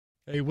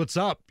Hey, what's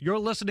up? You're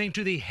listening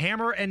to the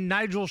Hammer and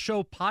Nigel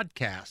Show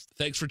podcast.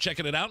 Thanks for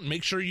checking it out and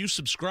make sure you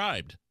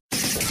subscribed.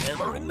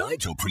 Hammer and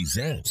Nigel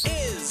presents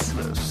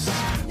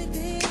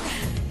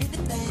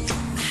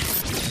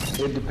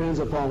It depends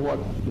upon what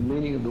the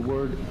meaning of the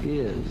word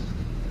is.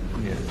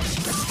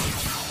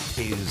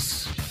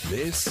 Is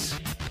this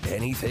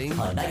anything?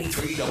 On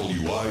 93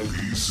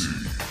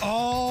 WIBC.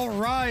 All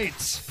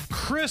right.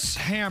 Chris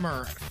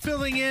Hammer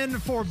filling in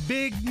for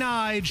Big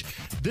Nige.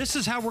 This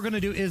is how we're going to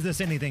do Is This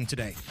Anything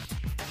today.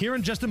 Here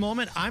in just a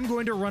moment, I'm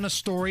going to run a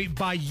story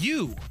by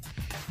you.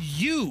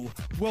 You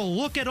will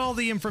look at all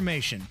the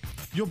information.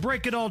 You'll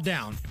break it all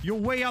down. You'll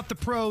weigh out the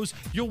pros.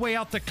 You'll weigh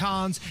out the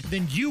cons.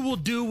 Then you will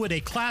do what a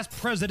class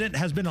president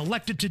has been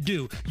elected to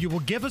do. You will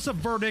give us a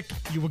verdict.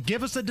 You will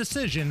give us a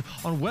decision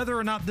on whether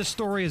or not this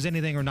story is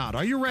anything or not.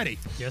 Are you ready?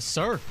 Yes,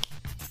 sir.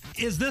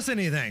 Is this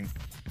anything?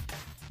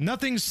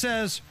 Nothing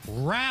says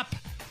rap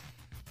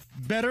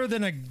better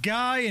than a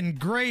guy in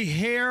gray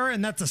hair,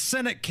 and that's a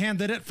Senate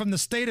candidate from the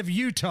state of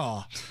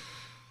Utah.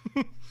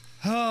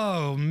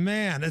 Oh,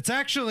 man. It's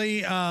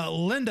actually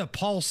Linda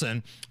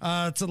Paulson.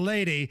 It's a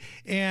lady,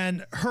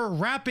 and her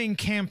rapping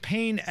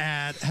campaign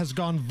ad has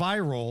gone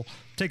viral.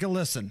 Take a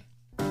listen.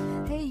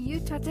 Hey,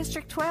 Utah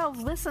District 12,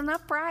 listen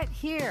up right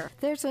here.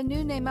 There's a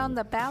new name on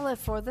the ballot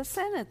for the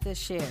Senate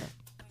this year.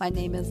 My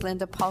name is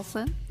Linda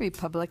Paulson,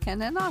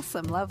 Republican and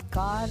awesome. Love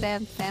God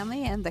and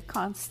family and the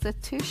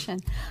Constitution.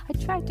 I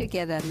tried to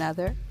get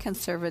another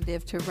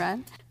conservative to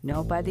run.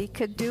 Nobody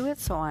could do it,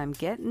 so I'm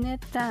getting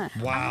it done.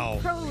 Wow.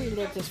 I'm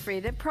pro-religious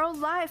freedom,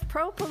 pro-life,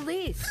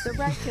 pro-police, the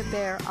right to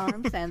bear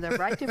arms and the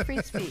right to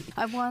free speech.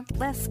 I want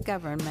less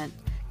government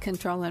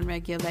control and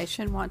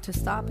regulation, want to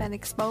stop and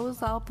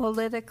expose all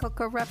political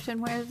corruption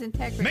where there's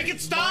integrity. Make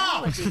it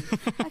stop! Morality,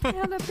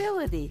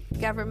 accountability,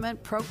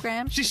 government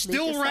programs. She's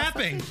still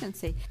rapping.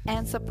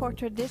 And support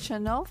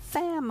traditional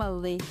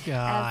family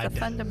God. as the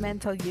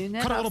fundamental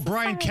unit Put a of little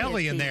Brian society.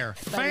 Kelly in there.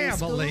 But in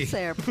Family. schools,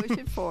 they're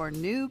pushing for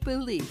new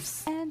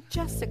beliefs. And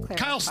just to clarify,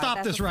 Kyle, stop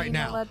as this a right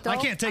female now. I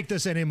adult, can't take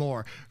this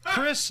anymore.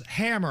 Chris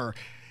Hammer,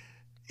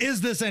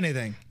 is this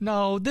anything?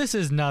 No, this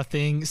is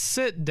nothing.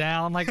 Sit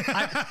down. Like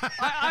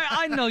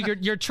I know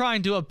you're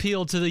trying to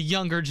appeal to the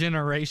younger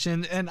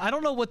generation, and I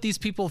don't know what these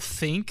people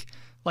think.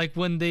 Like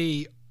when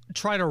they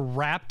try to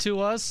rap to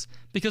us,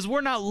 because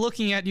we're not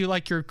looking at you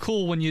like you're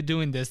cool when you're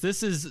doing this.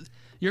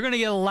 You're going to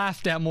get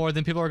laughed at more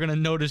than people are going to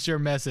notice your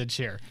message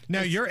here.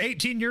 Now, you're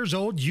 18 years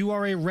old. You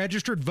are a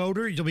registered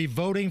voter. You'll be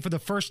voting for the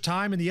first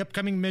time in the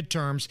upcoming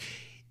midterms.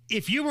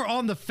 If you were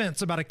on the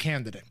fence about a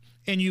candidate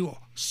and you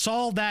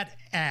saw that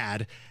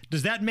ad,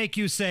 does that make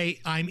you say,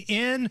 I'm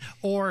in,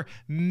 or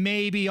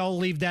maybe I'll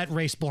leave that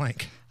race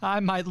blank?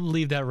 I might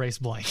leave that race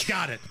blank.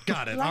 Got it.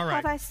 like All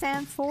right. what I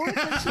stand for,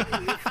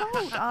 then you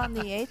vote on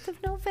the 8th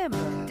of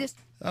November.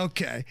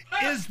 Okay.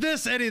 Is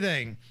this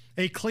anything?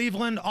 A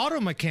Cleveland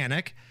auto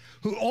mechanic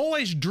who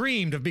always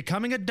dreamed of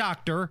becoming a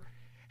doctor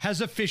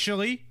has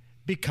officially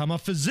become a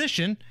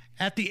physician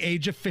at the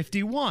age of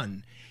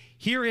 51.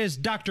 Here is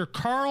Dr.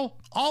 Carl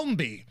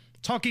Almby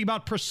talking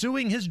about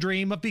pursuing his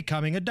dream of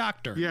becoming a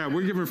doctor. Yeah,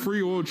 we're giving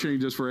free oil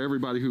changes for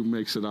everybody who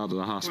makes it out of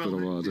the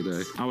hospital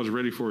today. I was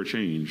ready for a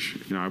change.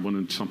 I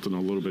wanted something a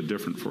little bit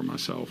different for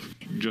myself.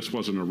 Just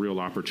wasn't a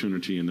real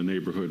opportunity in the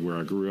neighborhood where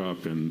I grew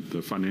up and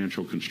the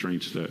financial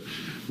constraints that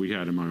we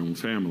had in my own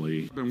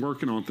family. I've been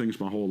working on things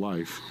my whole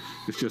life.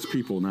 It's just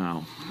people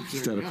now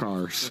instead of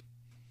cars.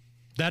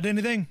 That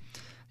anything?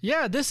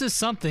 Yeah, this is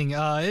something.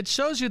 It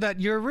shows you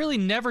that you're really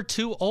never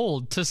too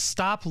old to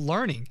stop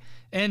learning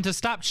and to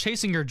stop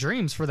chasing your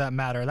dreams, for that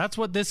matter. That's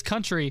what this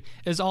country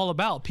is all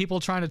about, people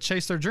trying to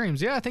chase their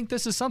dreams. Yeah, I think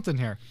this is something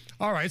here.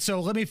 All right, so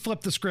let me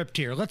flip the script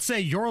here. Let's say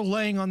you're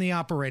laying on the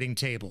operating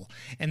table,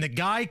 and the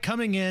guy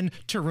coming in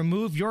to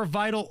remove your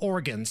vital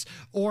organs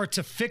or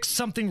to fix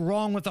something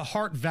wrong with a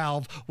heart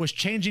valve was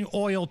changing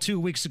oil 2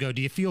 weeks ago.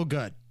 Do you feel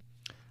good?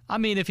 I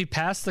mean, if he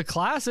passed the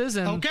classes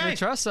and they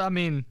trust, I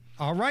mean...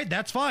 All right,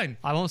 that's fine.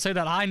 I won't say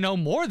that I know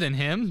more than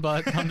him,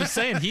 but I'm just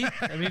saying he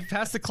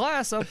passed the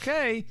class,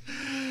 okay.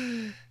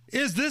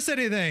 Is this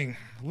anything?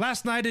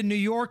 Last night in New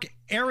York,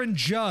 Aaron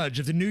Judge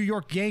of the New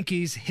York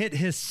Yankees hit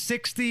his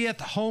 60th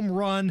home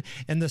run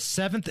in the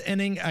 7th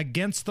inning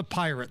against the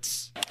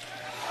Pirates.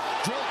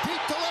 Drill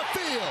deep to left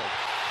field.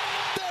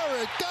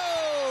 There it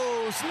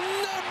goes.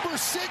 Number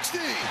 60.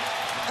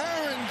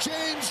 Aaron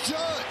James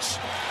Judge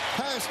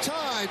has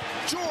tied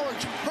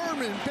George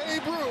Herman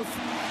Babe Ruth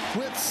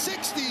with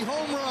 60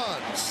 home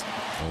runs.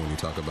 When you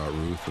talk about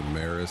Ruth and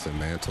Maris and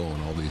Mantle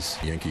and all these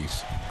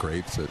Yankees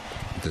greats that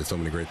did so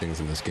many great things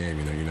in this game,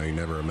 you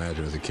never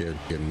imagine as a kid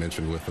getting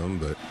mentioned with them,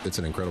 but it's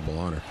an incredible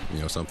honor.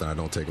 Something I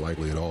don't take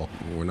lightly at all.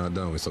 We're not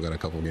done. We still got a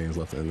couple games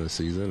left in this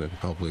season, and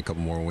hopefully a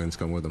couple more wins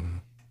come with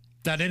them.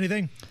 That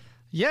anything?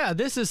 Yeah,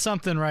 this is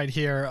something right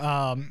here.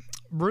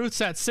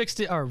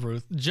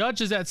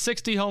 Judge is at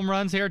 60 home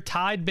runs here,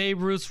 tied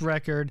Babe Ruth's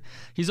record.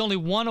 He's only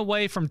one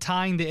away from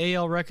tying the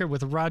AL record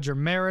with Roger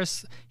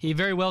Maris. He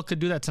very well could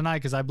do that tonight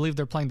because I believe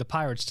they're playing the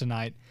Pirates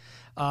tonight.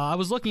 I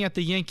was looking at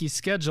the Yankees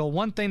schedule.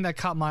 One thing that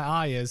caught my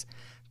eye is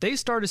They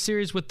start a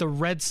series with the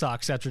Red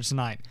Sox after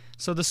tonight.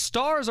 So the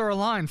stars are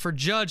aligned for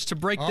Judge to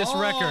break this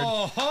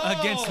record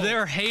against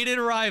their hated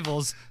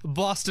rivals,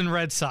 Boston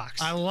Red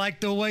Sox. I like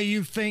the way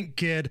you think,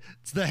 kid.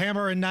 It's the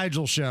Hammer and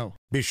Nigel Show.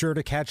 Be sure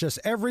to catch us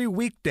every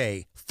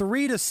weekday,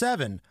 3 to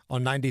 7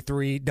 on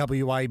 93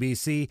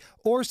 WIBC,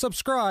 or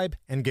subscribe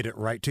and get it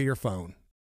right to your phone.